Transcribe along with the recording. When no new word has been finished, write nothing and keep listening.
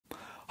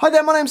Hi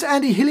there, my name's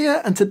Andy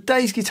Hillier and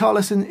today's guitar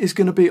lesson is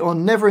going to be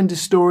on Never Ending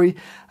Story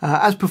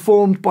as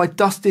performed by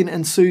Dustin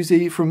and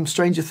Susie from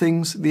Stranger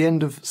Things, the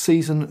end of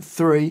season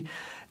 3.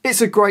 It's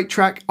a great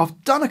track.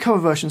 I've done a cover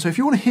version, so if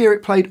you want to hear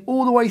it played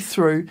all the way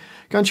through,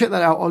 go and check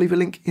that out. I'll leave a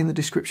link in the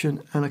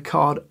description and a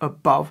card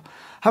above.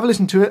 Have a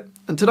listen to it,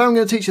 and today I'm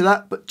going to teach you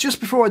that, but just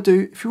before I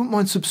do, if you wouldn't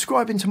mind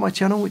subscribing to my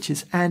channel, which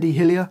is Andy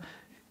Hillier,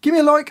 give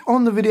me a like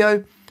on the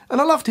video, and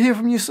I'd love to hear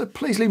from you, so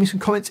please leave me some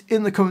comments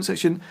in the comment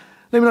section.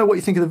 Let me know what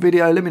you think of the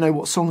video, let me know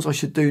what songs I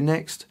should do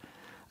next.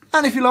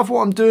 And if you love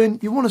what I'm doing,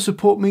 you want to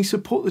support me,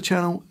 support the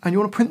channel, and you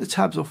want to print the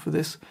tabs off for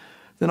this,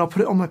 then I'll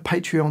put it on my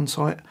Patreon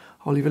site.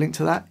 I'll leave a link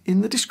to that in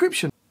the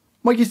description.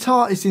 My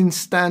guitar is in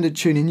standard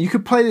tuning. You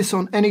could play this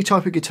on any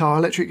type of guitar,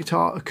 electric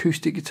guitar,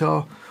 acoustic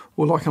guitar,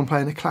 or like I'm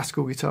playing a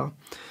classical guitar.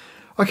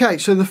 Okay,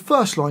 so the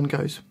first line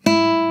goes.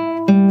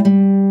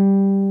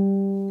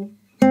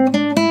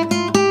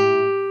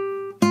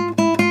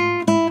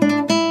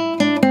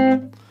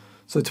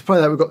 So to play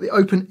that, we've got the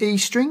open E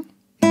string,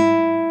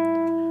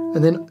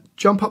 and then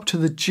jump up to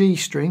the G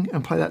string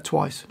and play that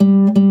twice. So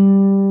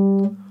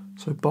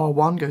bar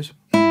 1 goes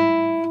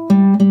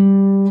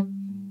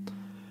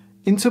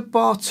into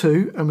bar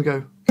 2, and we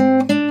go,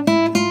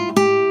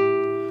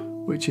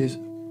 which is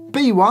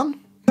B1,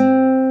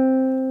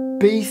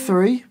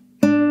 B3,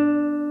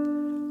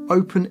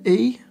 open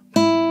E,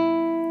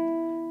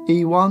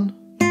 E1,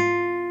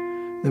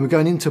 then we're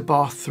going into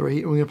bar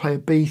 3 and we're going to play a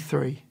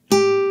B3.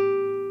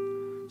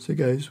 So it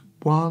goes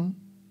 1,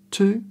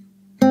 2.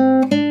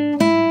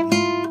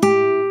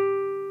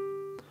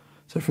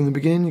 So from the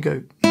beginning you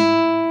go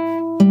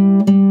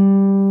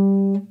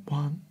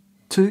 1,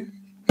 2.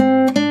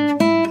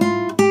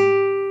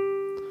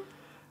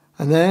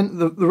 And then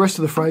the rest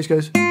of the phrase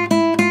goes,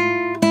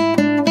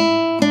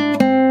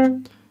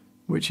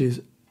 which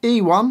is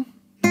E1,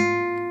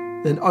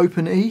 then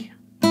open E,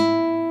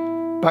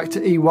 back to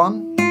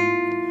E1.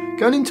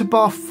 Going into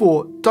bar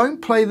 4,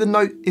 don't play the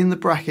note in the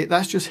bracket,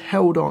 that's just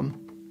held on.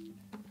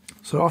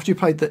 So after you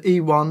played the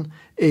E1,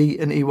 E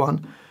and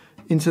E1,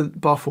 into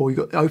bar 4 you've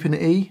got open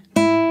E,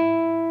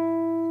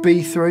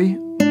 B3,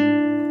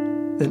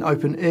 then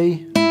open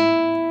E,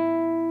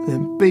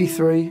 then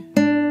B3,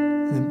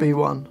 and then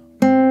B1.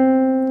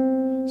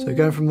 So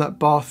going from that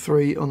bar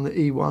 3 on the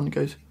E1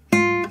 goes.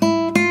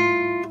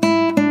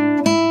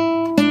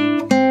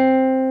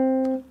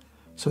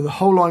 So the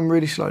whole line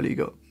really slowly, you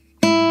got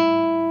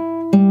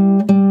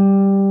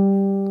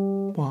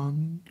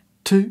 1,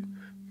 2.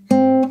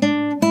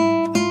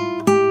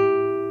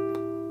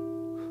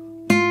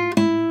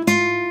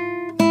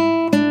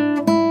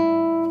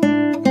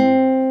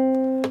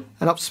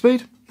 And up to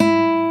speed.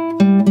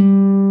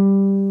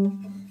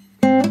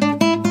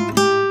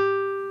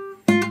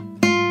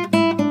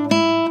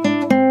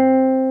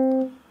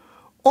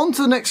 On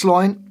to the next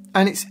line,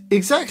 and it's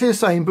exactly the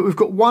same, but we've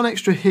got one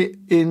extra hit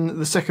in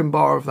the second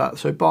bar of that.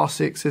 So bar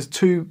 6, there's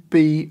 2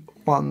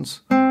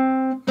 B1s,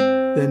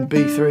 then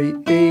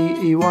B3, E,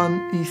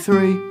 E1,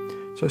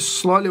 E3. So a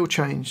slight little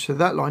change. So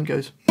that line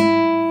goes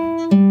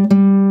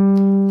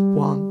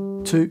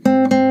 1, 2.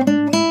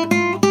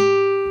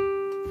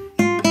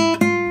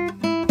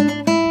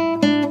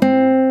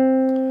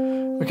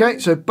 Okay,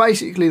 so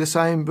basically the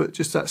same, but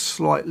just that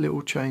slight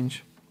little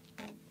change.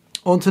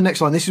 On to the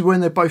next line. This is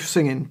when they're both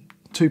singing,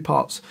 2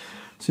 parts.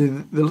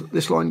 So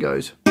this line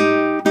goes.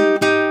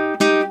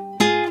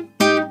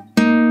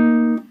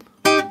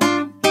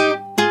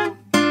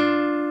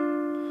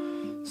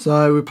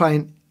 So we're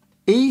playing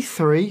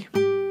E3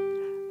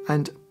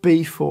 and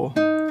B4.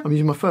 I'm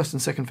using my first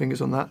and second fingers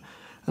on that,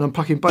 and I'm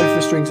plucking both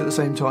the strings at the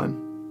same time.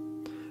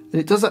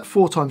 And it does that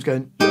 4 times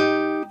going.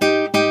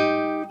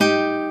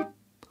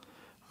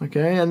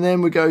 Okay, and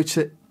then we go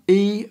to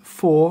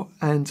E4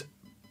 and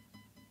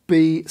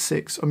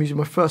B6. I'm using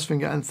my first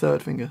finger and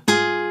third finger.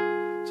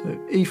 So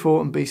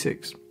E4 and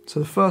B6. So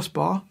the first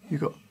bar,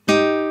 you've got.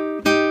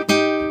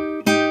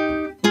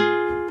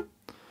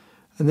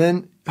 And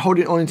then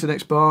holding it on into the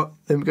next bar,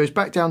 then it goes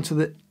back down to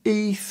the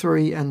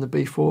E3 and the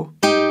B4.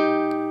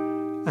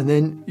 And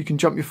then you can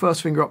jump your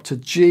first finger up to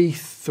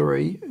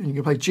G3, and you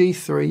can play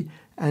G3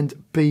 and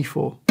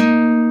B4.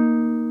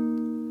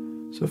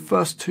 So the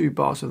first 2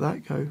 bars of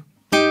that go.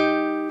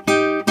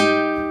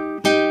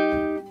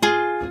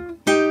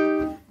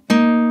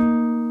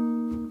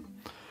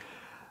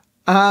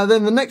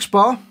 Then the next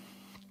bar,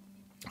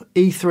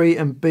 E3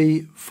 and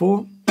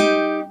B4,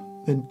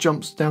 then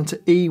jumps down to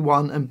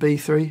E1 and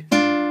B3,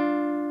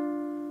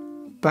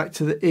 back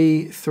to the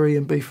E3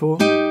 and B4,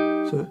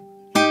 so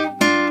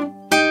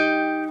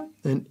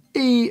then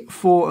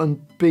E4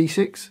 and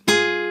B6,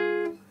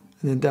 and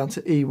then down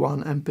to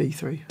E1 and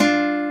B3.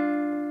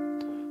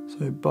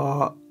 So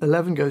bar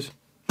 11 goes.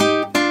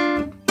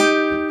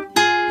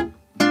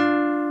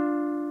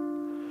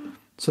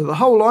 So the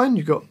whole line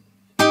you've got.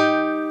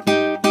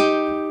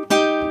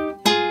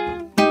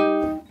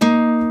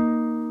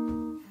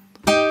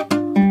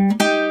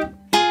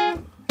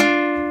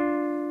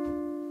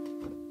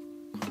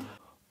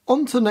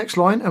 On to the next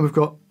line, and we've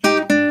got.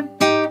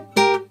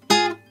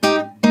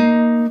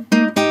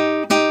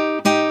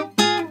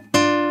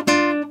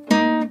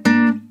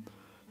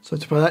 So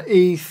to play that,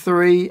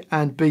 E3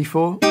 and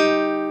B4,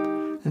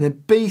 and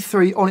then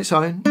B3 on its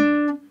own,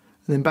 and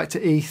then back to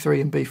E3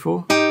 and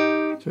B4.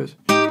 So it's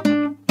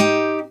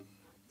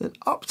then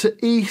up to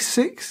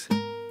E6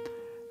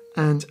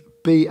 and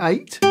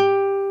B8.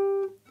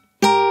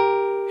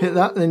 Hit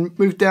that, then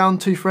move down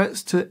 2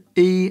 frets to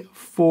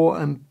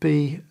E4 and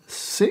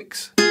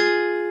B6.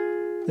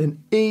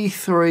 Then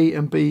E3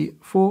 and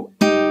B4.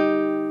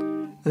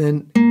 And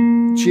then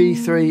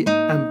G3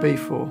 and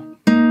B4.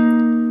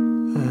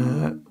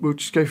 We'll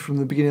just go from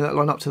the beginning of that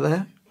line up to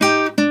there.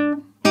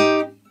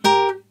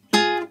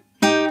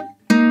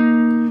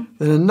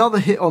 Then another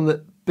hit on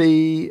the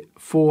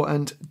B4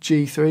 and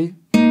G3.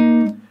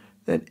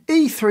 Then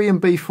E3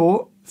 and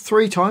B4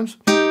 3 times.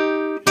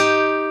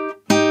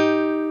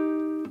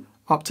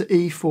 Up to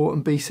E4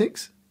 and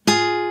B6.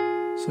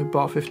 So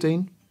bar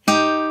 15.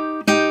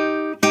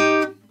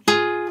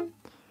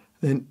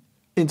 Then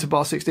into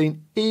bar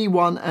 16,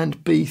 E1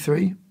 and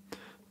B3.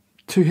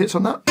 2 hits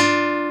on that.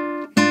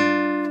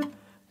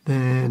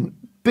 Then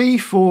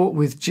B4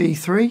 with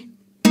G3.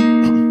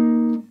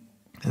 And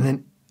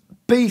then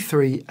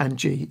B3 and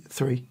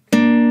G3.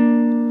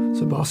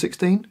 So bar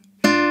 16.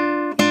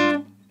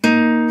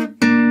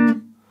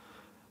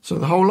 So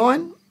the whole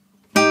line.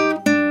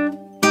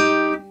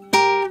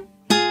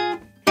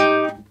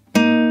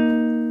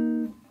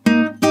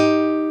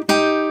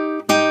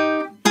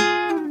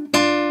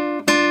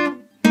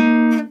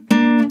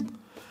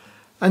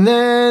 And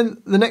then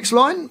the next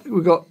line,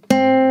 we've got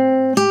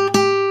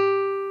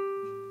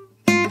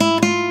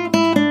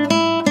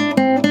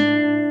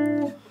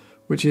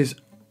which is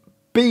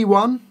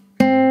B1,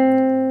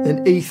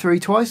 then E3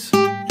 twice.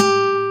 And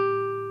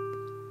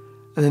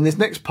then this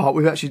next part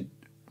we've actually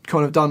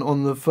kind of done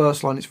on the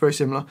first line, it's very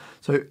similar.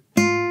 So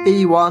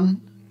E1,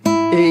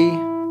 E,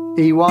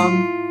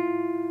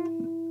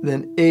 E1,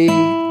 then E,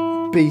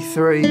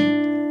 B3,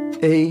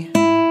 E,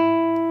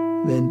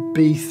 then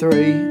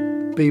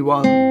B3,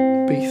 B1,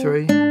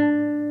 B3.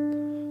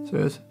 So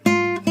it's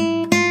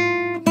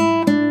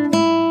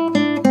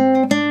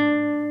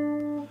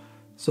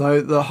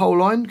so the whole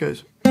line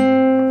goes.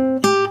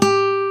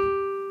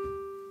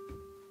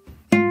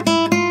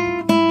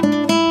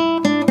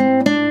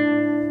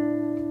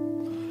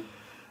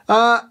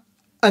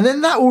 And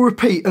then that will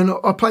repeat, and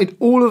I played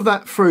all of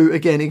that through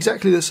again,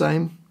 exactly the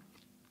same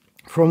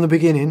from the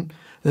beginning.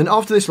 Then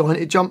after this line,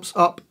 it jumps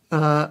up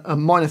a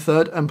minor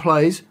third and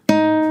plays.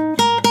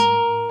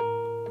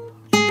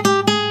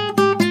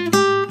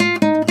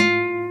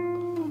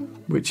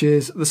 Which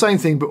is the same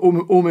thing, but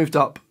all moved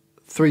up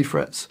 3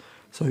 frets.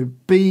 So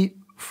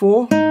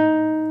B4,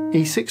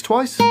 E6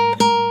 twice,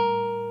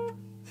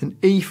 then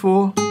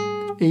E4,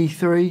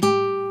 E3,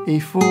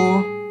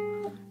 E4,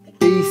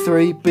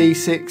 E3,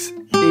 B6,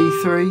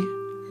 E3,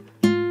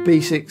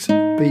 B6,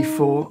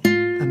 B4,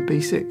 and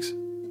B6.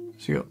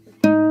 So you got.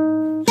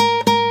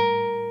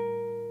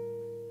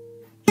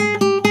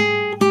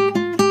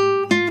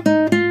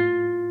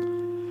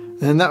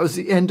 And that was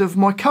the end of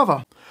my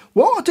cover.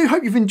 Well, I do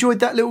hope you've enjoyed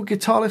that little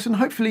guitar lesson.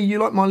 Hopefully you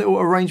like my little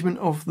arrangement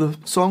of the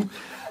song.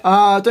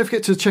 Don't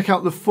forget to check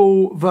out the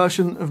full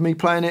version of me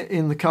playing it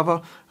in the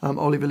cover.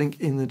 I'll leave a link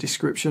in the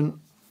description.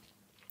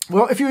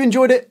 Well, if you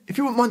enjoyed it, if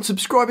you wouldn't mind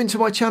subscribing to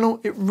my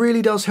channel, it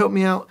really does help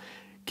me out.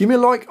 Give me a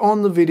like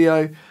on the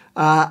video, and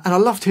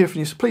I'd love to hear from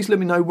you. So please let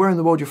me know where in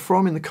the world you're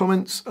from in the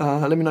comments.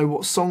 Let me know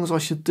what songs I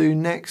should do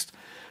next.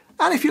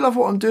 And if you love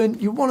what I'm doing,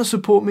 you want to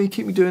support me,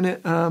 keep me doing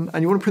it,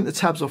 and you want to print the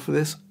tabs off for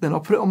this, then I'll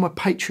put it on my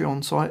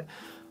Patreon site.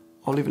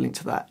 I'll leave a link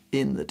to that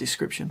in the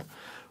description.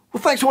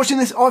 Well, thanks for watching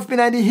this. I've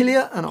been Andy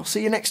Hillier, and I'll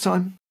see you next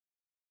time.